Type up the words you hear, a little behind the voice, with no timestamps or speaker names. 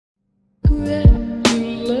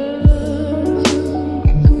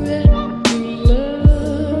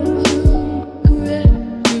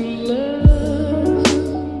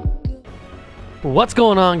What's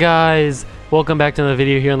going on, guys? Welcome back to another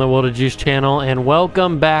video here on the World of Juice channel, and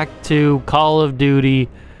welcome back to Call of Duty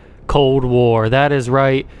Cold War. That is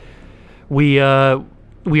right. We are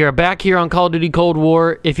back here on Call of Duty Cold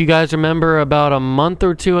War. If you guys remember, about a month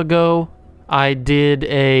or two ago, I did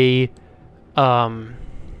a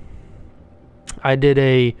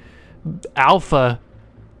alpha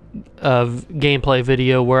of gameplay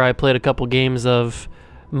video where I played a couple games of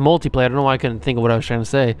multiplayer. I don't know why I couldn't think of what I was trying to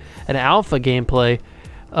say. An alpha gameplay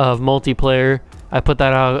of multiplayer. I put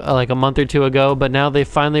that out like a month or two ago, but now they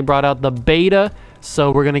finally brought out the beta, so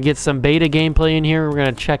we're gonna get some beta gameplay in here. We're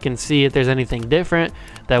gonna check and see if there's anything different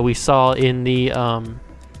that we saw in the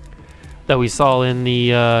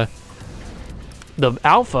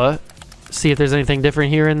alpha. See if there's anything different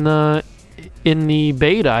here in the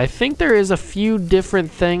beta. I think there is a few different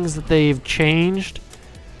things that they've changed.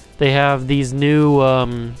 They have these new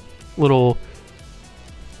little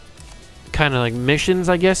kind of like missions,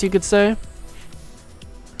 I guess you could say.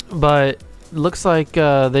 But looks like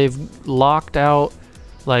they've locked out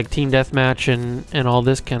like team deathmatch and all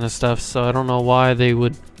this kind of stuff. So I don't know why they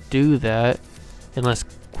would do that unless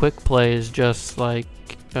quick play is just like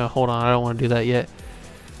hold on, I don't want to do that yet.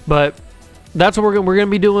 But that's what we're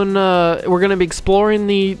gonna be doing. We're gonna be exploring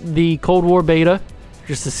the Cold War beta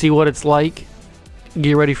just to see what it's like.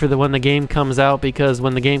 Get ready for when the game comes out, because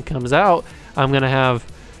when the game comes out, I'm gonna have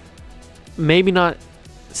maybe not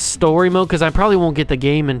story mode, because I probably won't get the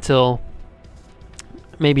game until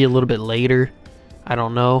maybe a little bit later. I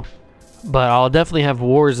don't know, but I'll definitely have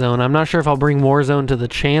Warzone. I'm not sure if I'll bring Warzone to the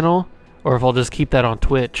channel or if I'll just keep that on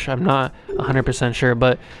Twitch. I'm not 100% sure,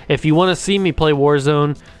 but if you want to see me play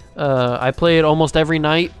Warzone, I play it almost every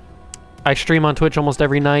night. I stream on Twitch almost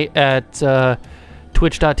every night at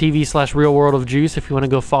twitch.tv/realworldofjuice if you want to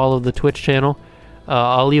go follow the Twitch channel.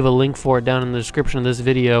 I'll leave a link for it down in the description of this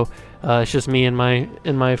video. It's just me and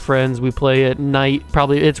my friends. We play at night.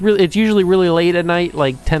 Probably it's usually really late at night,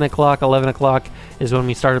 like 10 o'clock, 11 o'clock is when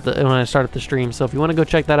I start the stream. So if you want to go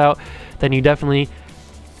check that out, then you definitely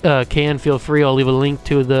can. Feel free. I'll leave a link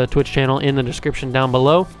to the Twitch channel in the description down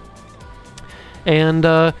below. And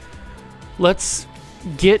let's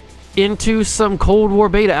get into some Cold War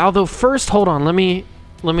beta. Although first, hold on, let me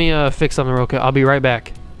fix something real quick. I'll be right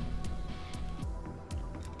back.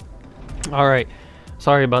 All right,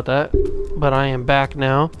 sorry about that, but I am back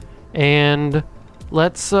now, and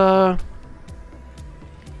let's get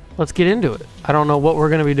into it. I don't know what we're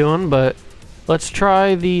gonna be doing, but let's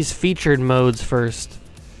try these featured modes first.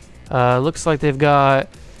 Looks like they've got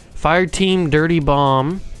Fire Team Dirty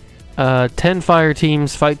Bomb. 10 fire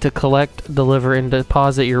teams fight to collect, deliver, and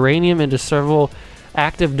deposit uranium into several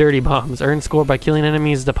active dirty bombs. Earn score by killing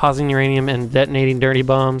enemies, depositing uranium, and detonating dirty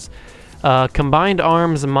bombs. Combined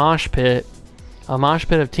arms mosh pit. A mosh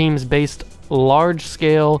pit of teams based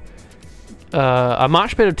large-scale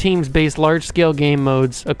game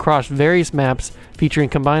modes across various maps featuring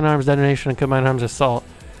combined arms detonation and combined arms assault.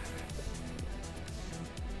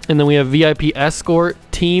 And then we have VIP escort.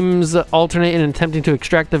 Teams alternate in attempting to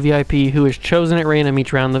extract the VIP, who is chosen at random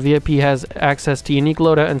each round. The VIP has access to unique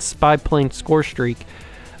loadout and spy plane score streak.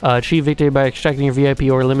 Achieve victory by extracting your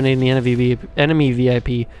VIP or eliminating the enemy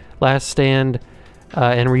VIP. Last stand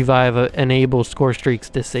and revive enable score streaks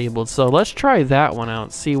disabled. So let's try that one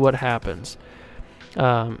out, see what happens.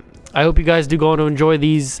 I hope you guys do go on to enjoy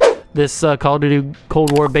this Call of Duty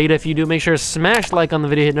Cold War beta. If you do, make sure to smash like on the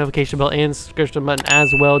video, hit notification bell and subscription button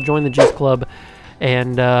as well. Join the Juice Club,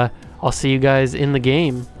 and I'll see you guys in the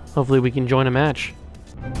game. Hopefully we can join a match.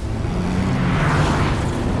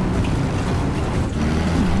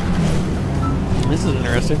 This is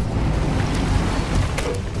interesting.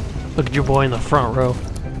 Look at your boy in the front row.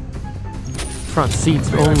 Front seats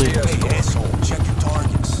only.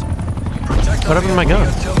 What happened to my gun?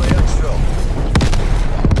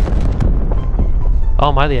 Oh,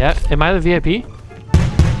 am I the VIP?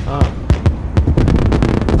 Oh.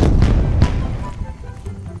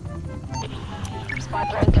 Spy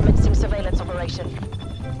plane commencing surveillance operation.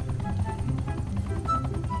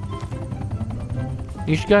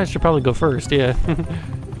 You guys should probably go first, yeah. Spy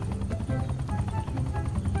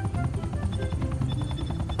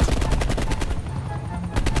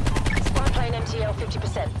plane MTL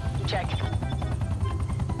 50%. Check.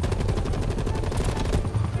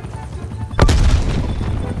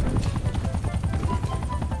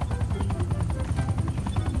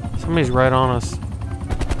 Somebody's right on us.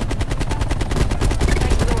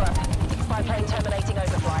 Thanks for the work. Spy plane terminating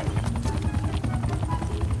overflight.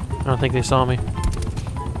 I don't think they saw me.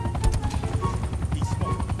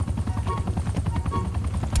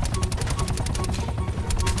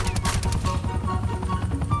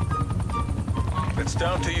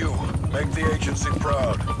 on to you. Make the agency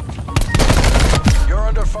proud. You're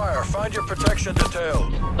under fire. Find your protection detail.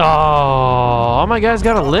 Oh, all my guys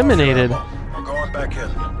got eliminated. We're going back in.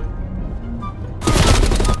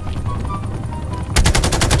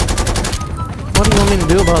 What do you want me to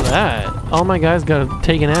do about that? All my guys got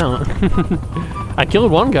taken out. I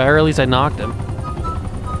killed one guy, or at least I knocked him.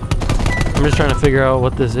 I'm just trying to figure out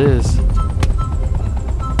what this is.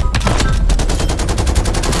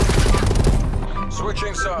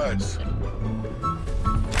 Switching sides.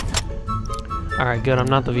 Alright, good. I'm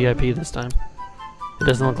not the VIP this time. It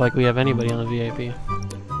doesn't look like we have anybody on the VIP.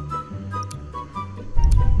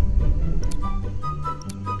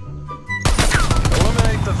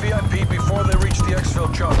 Eliminate the VIP before they reach the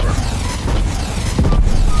exfil chopper.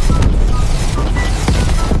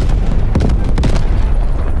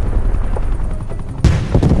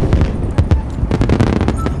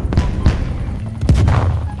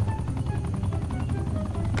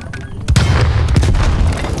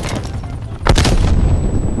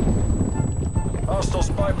 Hostile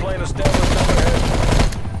spy plane established overhead.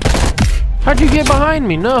 How'd you get behind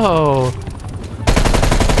me? No!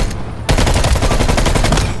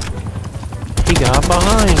 He got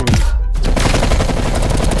behind me.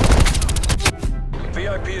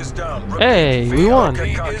 VIP is down. Repeat, Hey, we won.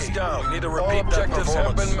 VIP is down. Need to repeat. All objectives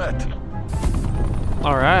have been met.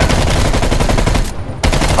 Alright.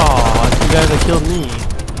 Aw, it's you guys that killed me.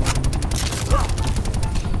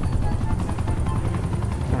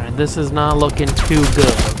 Alright, this is not looking too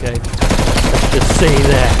good, okay? Let's just say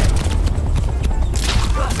that.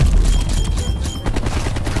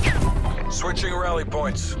 Switching rally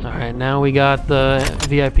points. Alright, now we got the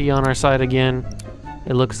VIP on our side again.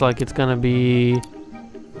 It looks like it's gonna be...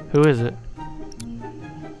 Who is it?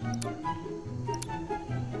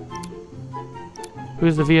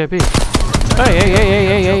 Who's the VIP? Hey, hey, hey, hey,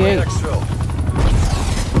 hey, hey, hey! Exfil.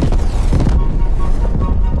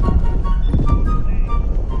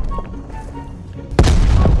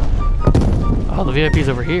 Oh, the VIP's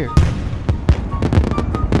over here.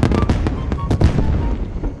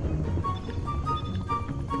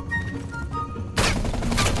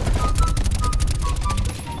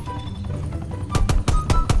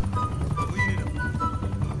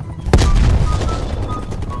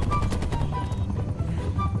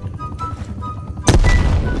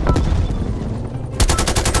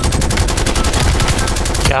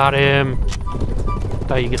 Got him.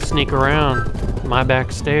 Thought you could sneak around my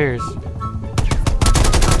back stairs. VIP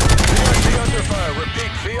under fire.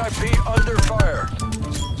 Repeat. VIP under fire.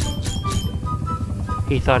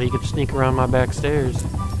 He thought he could sneak around my back stairs.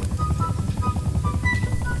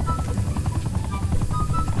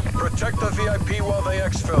 Protect the VIP while they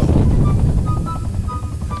exfil.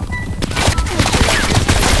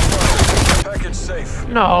 Package safe.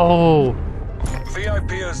 No!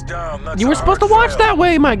 VIP is down. That's You were a supposed to hard watch fail. that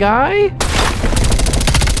way, my guy!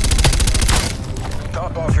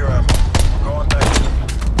 Top off your ammo. Going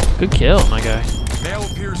back. Good kill, my guy. Mail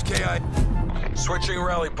appears KI. Switching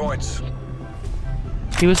rally points.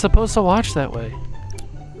 He was supposed to watch that way.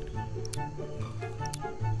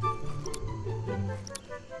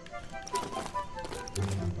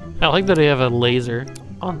 I like that they have a laser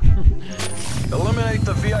on. Eliminate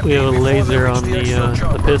the VIP. We have a before they laser reach on the exfil the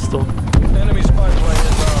chopper. pistol. Enemy spy plane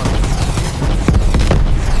is on.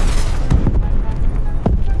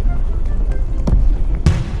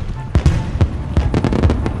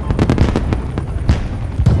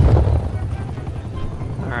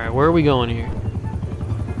 Alright, where are we going here?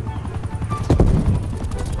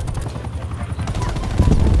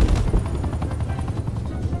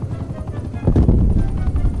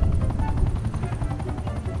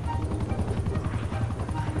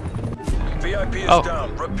 VIP is Oh.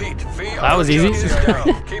 down. Repeat. VIP That was easy. is down.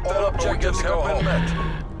 Keep that objective have been met.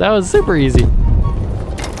 That was super easy.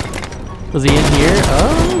 Was he in here?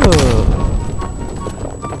 Oh!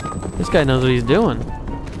 This guy knows what he's doing.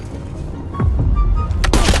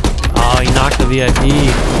 Oh, he knocked the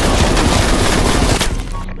VIP.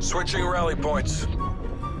 Switching rally points.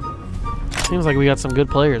 Seems like we got some good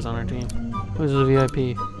players on our team. Who's the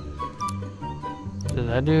VIP? Is it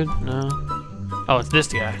that dude? No. Oh, it's this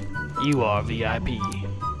guy. You are VIP.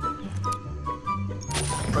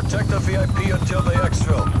 Protect the VIP until they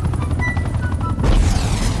exfil.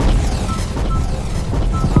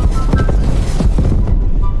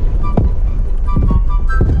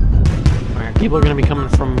 Alright, people are gonna be coming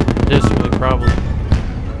from this way, probably.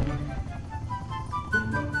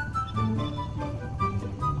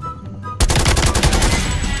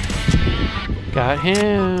 Got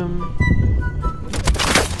him.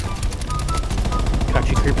 Got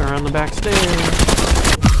you creeping around the back stairs.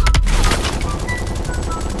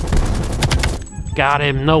 Got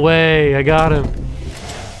him. No way. I got him.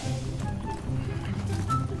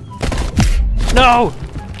 No!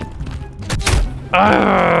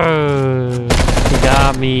 He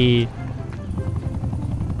got me.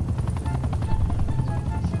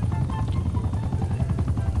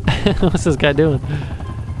 What's this guy doing?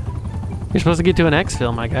 You're supposed to get to an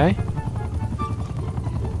exfil, my guy.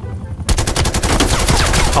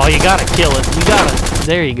 Oh, you gotta kill it. You gotta.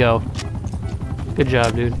 There you go. Good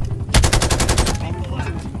job, dude.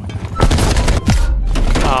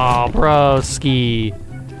 Oh, broski.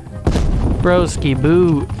 Broski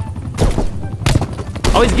boot.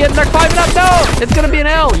 Oh, he's getting there, climbing up. No! It's gonna be an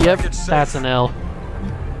L. Yep, that's an L.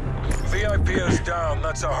 VIP is down.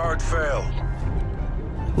 That's a hard fail.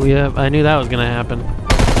 Yep, I knew that was gonna happen.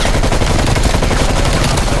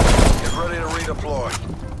 Get ready to redeploy.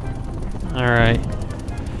 Alright.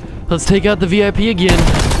 Let's take out the VIP again.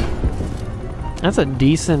 That's a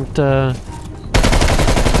decent, best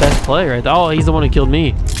play right there. Oh, he's the one who killed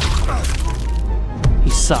me. He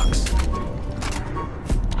sucks.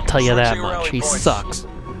 I'll tell you that much. He sucks.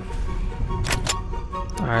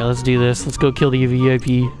 Alright, let's do this. Let's go kill the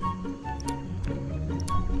VIP.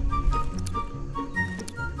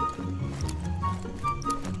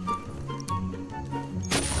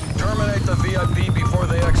 Terminate the VIP before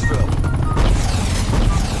they exfil.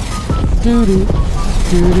 Do do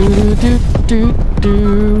do do do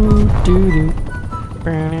do do do.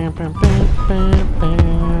 Where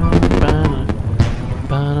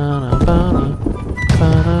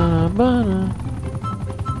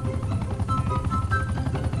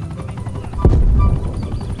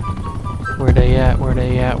they at? Where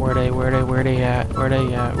they at? Where they at? Where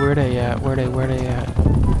they at? Where they at? Where they at?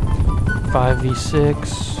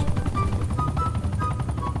 5v6.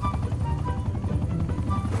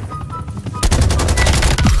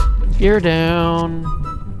 You're down.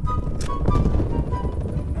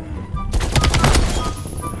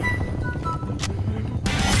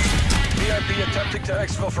 VIP attempting to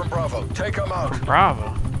exfil from Bravo. Take them out.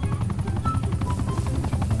 Bravo.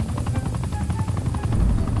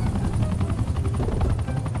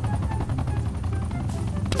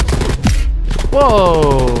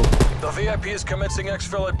 Whoa! The VIP is commencing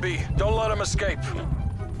exfil at B. Don't let him escape.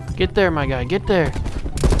 Get there, my guy. Get there.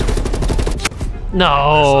 There's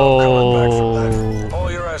no coming back from No. that. All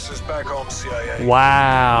your asses back home, CIA.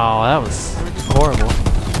 Wow, that was horrible.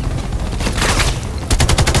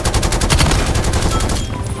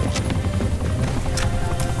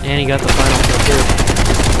 And he got the final kill too.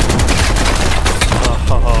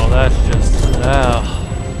 Oh, that's just.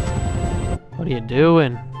 What are you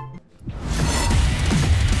doing?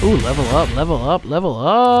 Ooh, level up, level up, level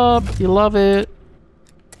up. You love it.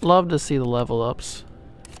 Love to see the level ups.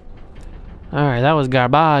 Alright, that was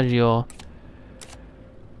garbage, y'all.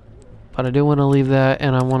 But I do want to leave that,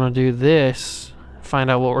 and I want to do this. Find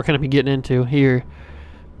out what we're going to be getting into here.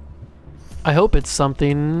 I hope it's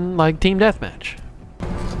something like Team Deathmatch.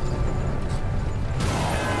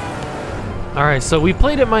 Alright, so we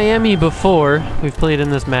played at Miami before. We've played in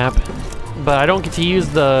this map. But I don't get to use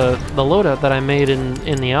the loadout that I made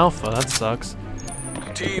in the alpha. That sucks.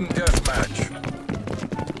 Team Deathmatch.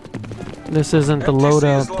 This isn't the MTC is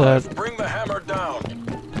loadout live. that... Bring the hammer down.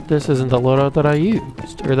 This isn't the loadout that I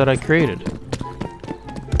used, or that I created.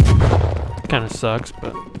 Kinda sucks,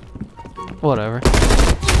 but whatever.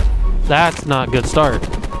 That's not good start.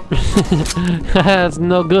 That's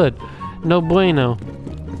no good. No bueno.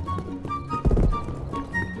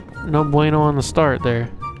 No bueno on the start there.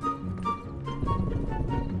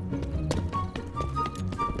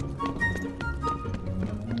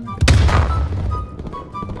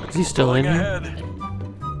 Is he still in Pulling here? ahead.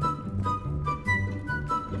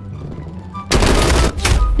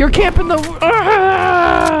 You're camping the... We've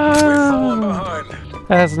fallen behind.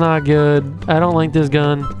 That's not good. I don't like this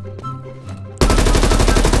gun.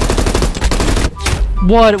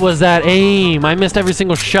 What was that aim? I missed every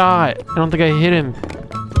single shot. I don't think I hit him.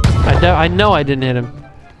 I know I didn't hit him.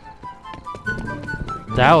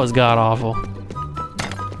 That was god-awful.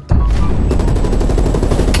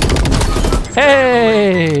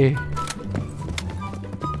 Hey!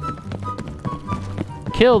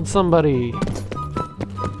 Killed somebody. Losing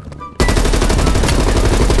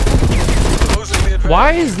the advantage.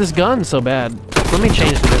 Why is this gun so bad? Let me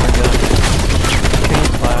change to a different gun. Change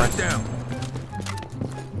class. Down.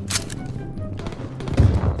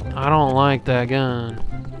 I don't like that gun.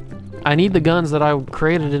 I need the guns that I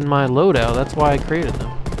created in my loadout. That's why I created them.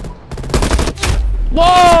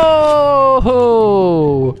 Whoa!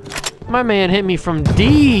 My man hit me from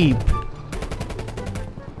deep.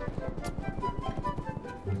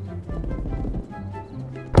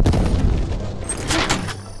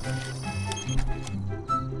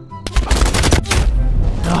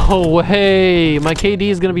 No way! My KD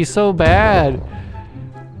is gonna be so bad.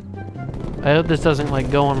 I hope this doesn't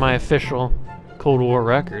like go on my official Cold War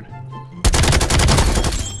record.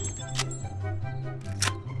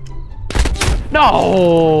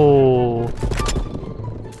 No!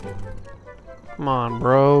 Come on,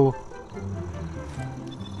 bro.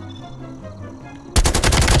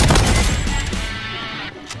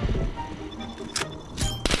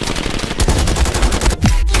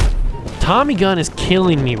 Tommy gun is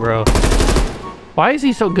killing me, bro. Why is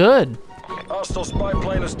he so good? Hostile spy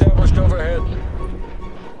plane established overhead.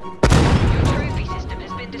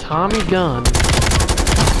 Tommy gun.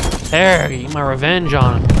 There, get my revenge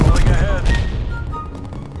on him. Going ahead.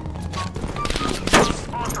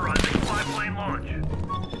 Authorizing spy-plane launch.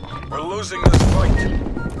 We're losing this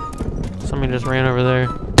fight. Somebody just ran over there.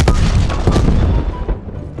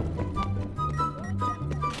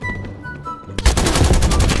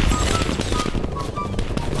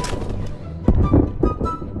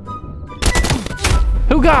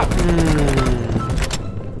 Who got?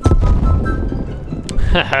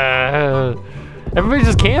 Everybody's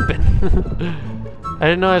just camping. I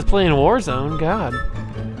didn't know I was playing Warzone. God.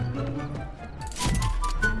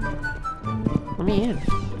 Let me in.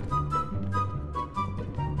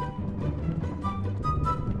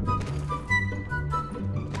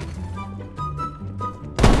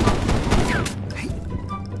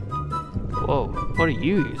 Whoa, what are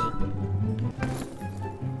you using?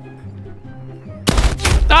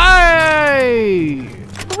 Hey!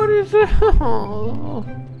 What is it? Oh,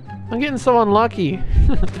 I'm getting so unlucky.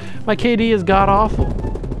 My KD is god awful.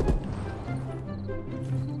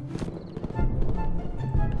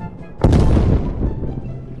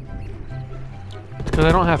 It's because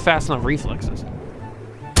I don't have fast enough reflexes.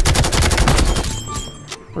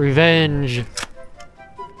 Revenge.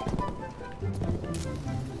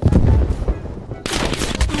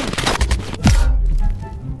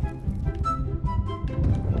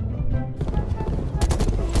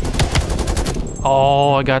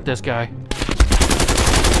 Oh, I got this guy.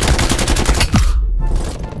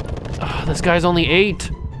 Oh, this guy's only 8.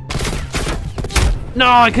 No,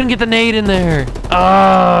 I couldn't get the nade in there.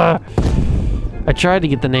 I tried to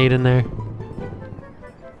get the nade in there.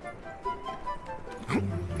 Enemy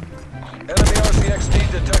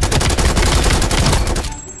RCXD detected.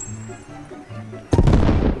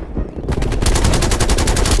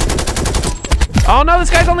 Oh no, this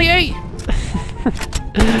guy's only 8.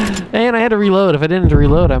 And I had to reload. If I didn't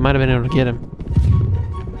reload, I might have been able to get him.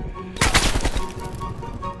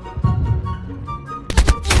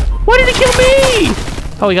 Why did he kill me?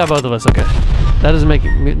 Oh, he got both of us. Okay, that doesn't make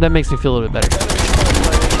it, that makes me feel a little bit better.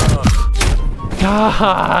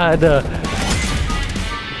 God,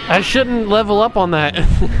 I shouldn't level up on that.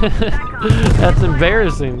 That's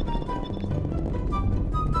embarrassing.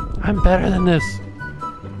 I'm better than this.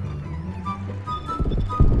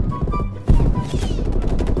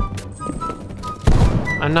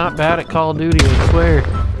 I'm not bad at Call of Duty, I swear.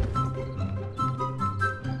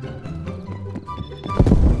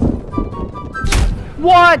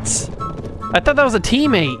 What? I thought that was a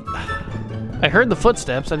teammate. I heard the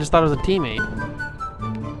footsteps, I just thought it was a teammate.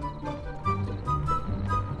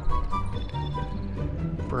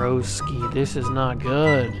 Broski, this is not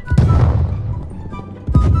good.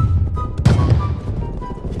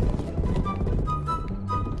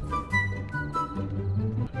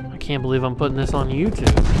 I can't believe I'm putting this on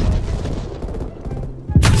YouTube.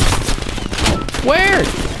 Where?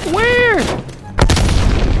 Where?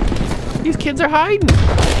 These kids are hiding.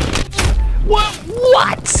 What?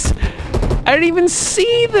 What? I didn't even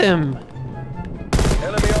see them.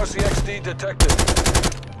 Enemy RCXD detected.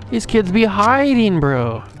 These kids be hiding,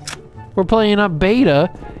 bro. We're playing up beta,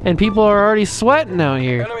 and people are already sweating out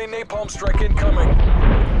here. Enemy napalm strike incoming.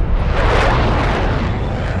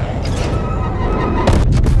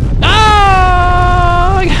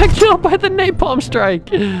 Ah! I got killed by the napalm strike.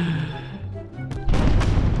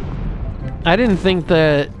 I didn't think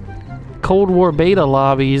that Cold War beta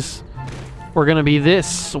lobbies were gonna be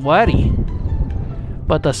this sweaty,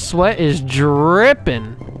 but the sweat is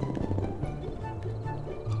dripping.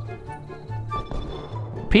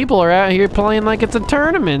 People are out here playing like it's a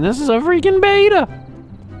tournament. This is a freaking beta.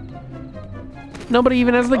 Nobody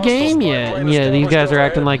even has the game yet, and yeah, these guys are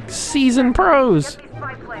acting like seasoned pros.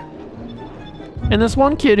 And this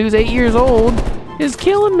one kid who's 8 years old is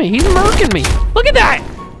killing me. He's murking me. Look at that!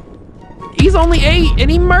 He's only 8 and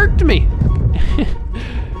he murked me.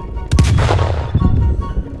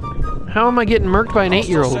 How am I getting murked by an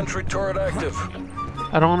 8-year-old? Sentry turret active.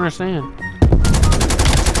 I don't understand.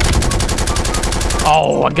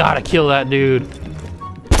 Oh, I gotta kill that dude.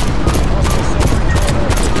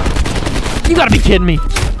 You gotta be kidding me.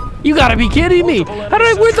 You gotta be kidding me.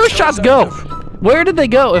 Where'd those shots go? Where did they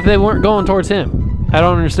go if they weren't going towards him? I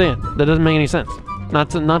don't understand. That doesn't make any sense. Not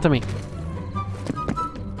to me.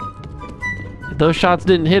 If those shots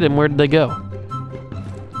didn't hit him, where did they go?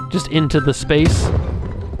 Just into the space?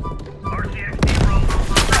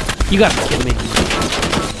 You gotta be kidding me.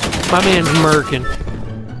 My man's murking.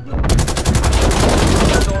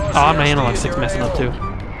 Oh, my analog stick's messing up too.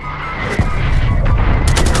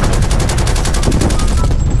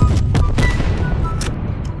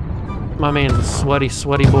 My man's a sweaty,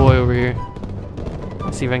 sweaty boy over here.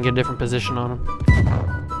 Let's see if I can get a different position on him.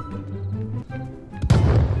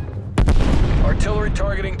 Artillery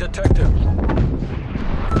targeting detected.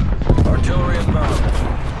 Artillery inbound.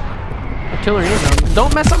 Artillery inbound.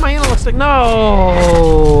 Don't mess up my analog stick. No!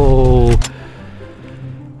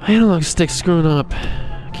 My analog stick's screwing up.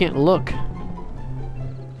 I can't look.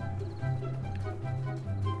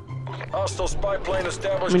 Hostile spy plane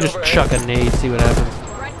established. Let me just overhead. chuck a nade, see what happens.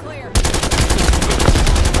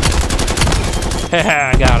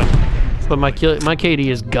 Haha, I got him. But my KD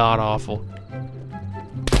is god awful.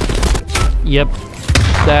 Yep,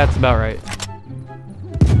 that's about right.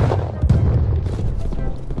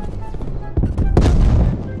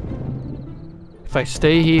 If I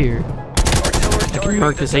stay here, I can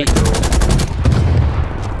mark this 8-year-old.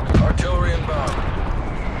 Artillery inbound.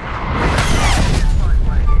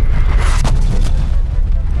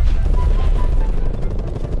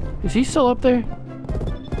 Is he still up there?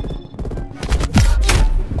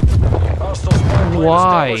 Hostile spy plane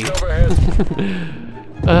Why? established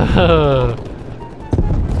overhead.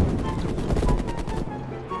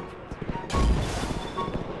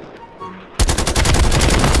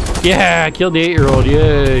 Yeah, I killed the 8-year-old,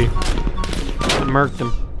 yay. I murked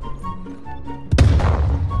him.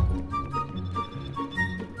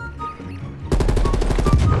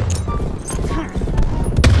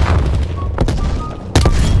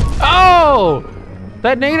 Oh!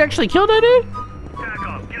 That nade actually killed that dude? Back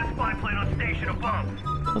up. Get a spy plane on station above.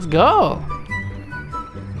 Let's go.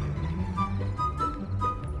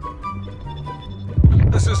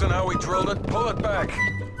 This isn't how we drilled it. Pull it back.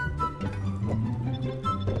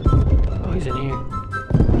 Oh, he's in here.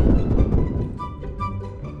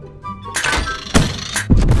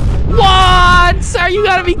 What? Sir, you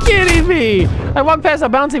gotta be kidding me. I walked past a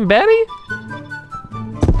bouncing Betty?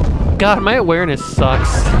 God, my awareness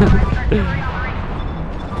sucks.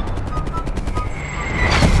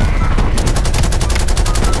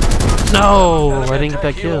 No, I didn't get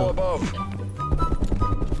that kill.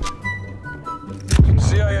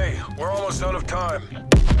 CIA, we're almost out of time.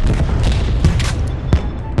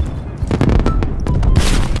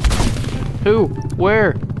 Who?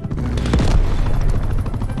 Where?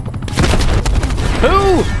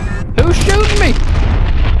 Who? Who's shooting me?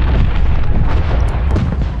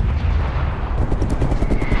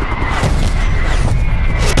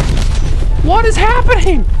 What is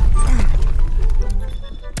happening?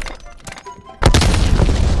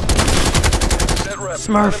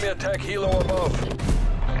 Smurf. Enemy attack helo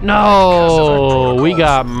above. No, we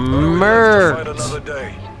got murked.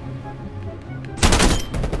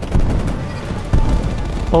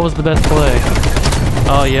 What was the best play?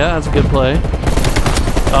 Oh yeah, that's a good play.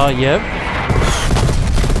 Oh yep.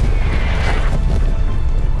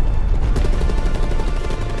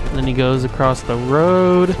 And then he goes across the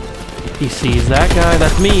road. He sees that guy.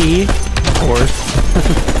 That's me, of course.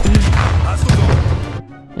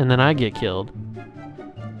 And then I get killed.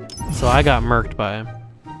 So I got murked by him.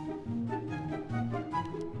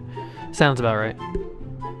 Sounds about right.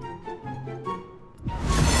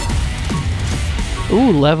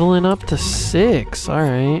 Ooh, leveling up to 6.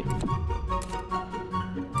 Alright.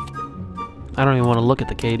 I don't even want to look at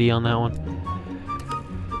the KD on that one.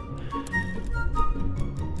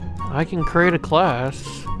 I can create a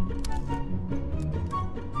class.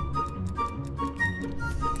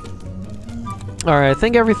 Alright, I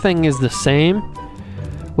think everything is the same.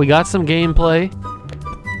 We got some gameplay.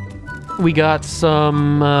 We got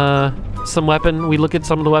some weapon. We look at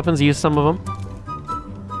some of the weapons, use some of them.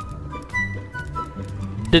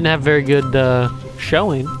 Didn't have very good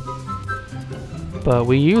showing, but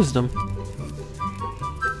we used them.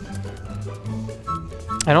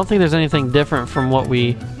 I don't think there's anything different from what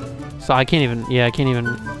we... So I can't even... Yeah, I can't even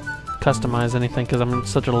customize anything because I'm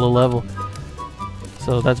such a low level.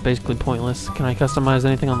 So that's basically pointless. Can I customize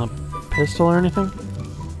anything on the pistol or anything?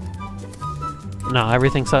 No,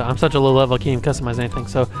 everything's... I'm such a low level, I can't even customize anything.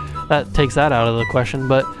 So that takes that out of the question,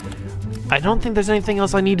 but... I don't think there's anything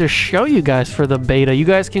else I need to show you guys for the beta. You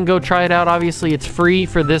guys can go try it out. Obviously, it's free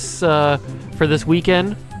for this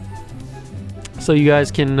weekend. So you guys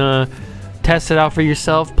can test it out for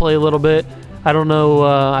yourself, play a little bit. I don't know.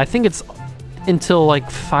 I think it's until like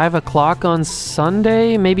 5 o'clock on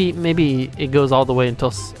Sunday. Maybe it goes all the way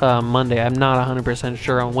until Monday. I'm not 100%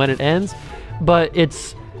 sure on when it ends, but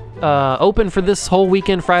it's open for this whole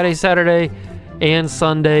weekend, Friday, Saturday, and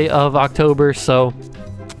Sunday of October. So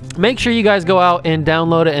make sure you guys go out and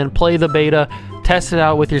download it and play the beta. Test it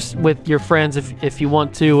out with your friends if you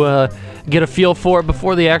want to get a feel for it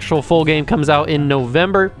before the actual full game comes out in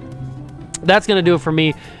November. That's going to do it for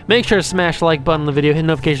me. Make sure to smash the like button on the video, hit the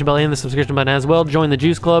notification bell, and the subscription button as well. Join the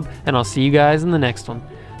Juice Club, and I'll see you guys in the next one.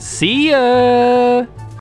 See ya!